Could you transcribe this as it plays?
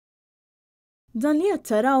Dan li qed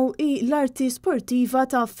taraw hi l-arti sportiva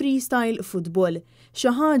ta' freestyle futbol,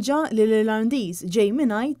 xi ħaġa li l-Irlandiż Jamie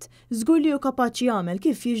Knight żgur li hu kapaċi jagħmel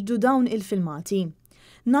kif jiġdu dawn il-filmati.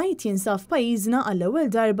 Knight jinsab f'pajjiżna għall-ewwel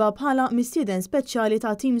darba bħala mistieden speċjali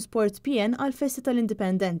ta' Team Sport PN għal Festi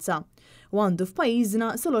tal-Indipendenza u għandu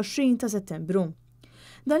f'pajjiżna sal-20 ta' Settembru.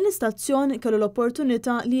 Dan l-istazzjon kellu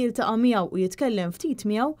l-opportunità li jiltaqa' miegħu u jitkellem ftit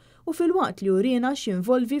miegħu u fil-waqt li urina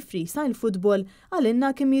x'involvi freestyle football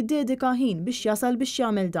għalinna kemm jiddedika ħin biex jasal biex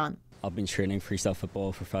jagħmel dan. I've been training freestyle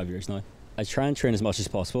football for 5 years now. I try and train as much as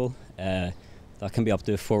possible. That can be up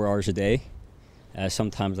to 4 hours a day.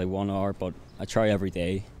 Sometimes like 1 hour, but I try every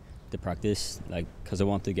day to practice, because I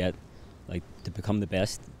want to to become the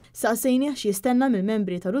best. Saqsejni x'jistenna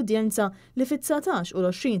mill-membri tal-udjenza li fit-19 u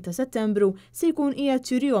l-20 ta' Settembru se jkun qiegħed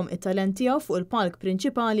jurihom it-talent tiegħu fuq il-palk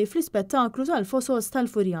prinċipali fl-ispettaklu tal-Fosos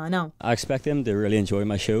tal-Furjana. I expect them to really enjoy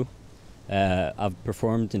my show. I've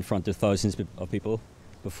performed in front of thousands of people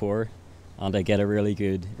before and I get a really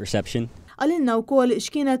good reception. Għalinna wkoll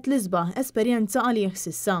x'kienet l-isbaħ esperjenza għalih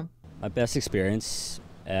sissa. My best experience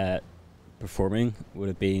performing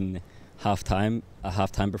would have been a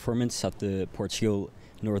halftime performance at the Portugal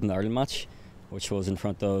Northern Ireland match, which was in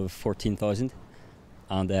front of 14,000,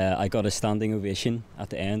 and I got a standing ovation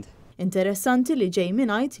at the end. Interessanti li Jamie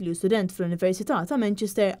Knight li hu student fl-Università ta'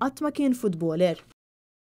 Manchester qatt ma kien futboler.